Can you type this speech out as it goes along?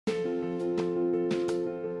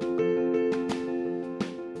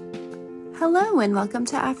Hello and welcome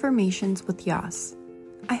to Affirmations with Yas.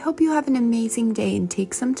 I hope you have an amazing day and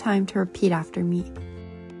take some time to repeat after me.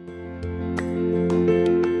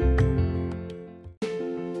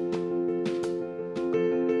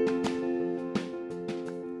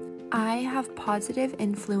 I have positive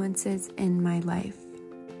influences in my life.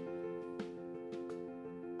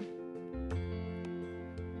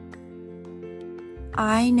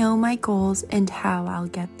 I know my goals and how I'll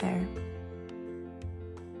get there.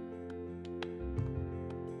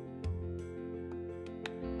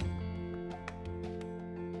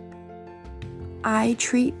 I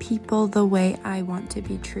treat people the way I want to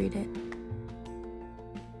be treated.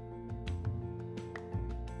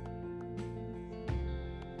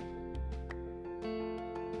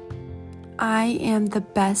 I am the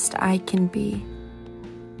best I can be.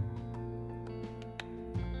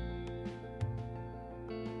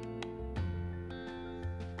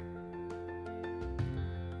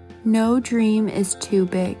 No dream is too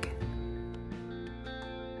big.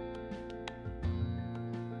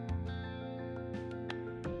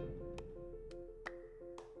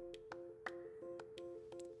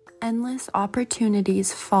 Endless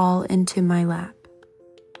opportunities fall into my lap.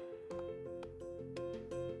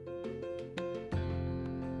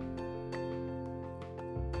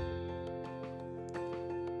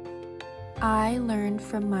 I learn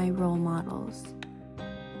from my role models.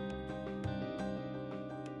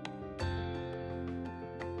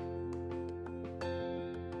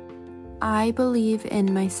 I believe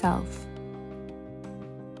in myself.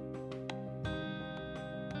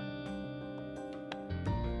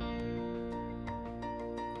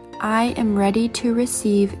 I am ready to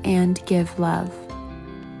receive and give love.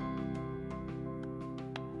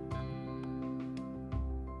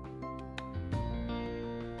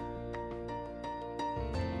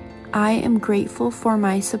 I am grateful for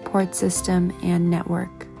my support system and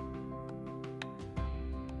network.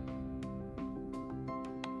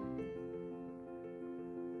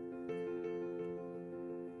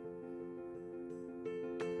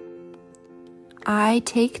 I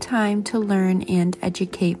take time to learn and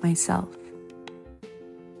educate myself.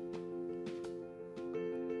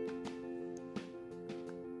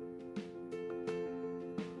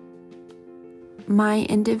 My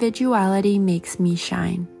individuality makes me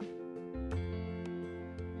shine.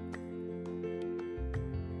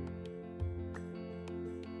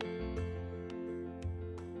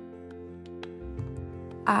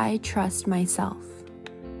 I trust myself.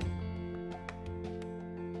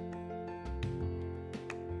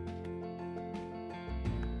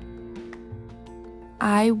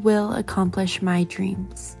 I will accomplish my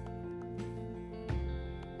dreams.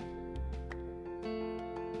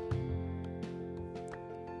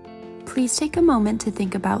 Please take a moment to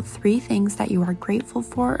think about 3 things that you are grateful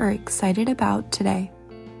for or excited about today.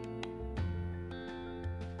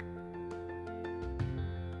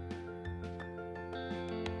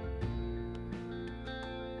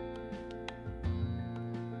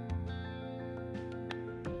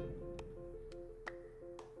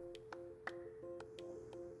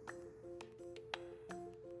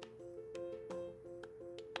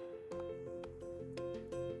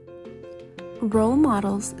 Role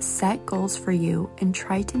models set goals for you and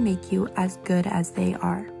try to make you as good as they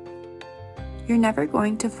are. You're never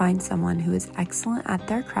going to find someone who is excellent at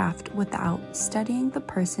their craft without studying the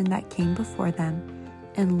person that came before them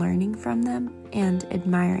and learning from them and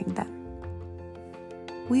admiring them.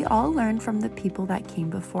 We all learn from the people that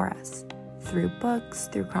came before us, through books,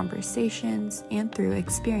 through conversations, and through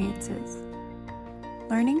experiences.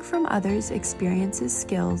 Learning from others' experiences,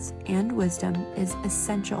 skills, and wisdom is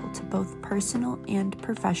essential to both personal and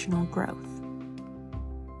professional growth.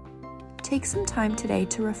 Take some time today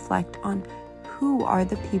to reflect on who are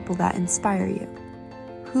the people that inspire you.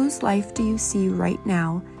 Whose life do you see right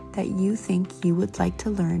now that you think you would like to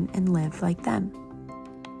learn and live like them?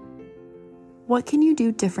 What can you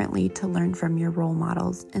do differently to learn from your role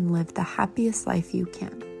models and live the happiest life you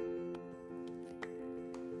can?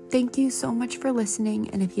 Thank you so much for listening,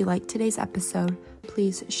 and if you liked today's episode,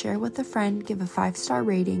 please share with a friend, give a 5-star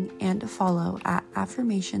rating, and a follow at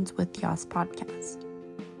Affirmations with Yas Podcast.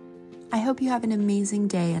 I hope you have an amazing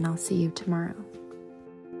day, and I'll see you tomorrow.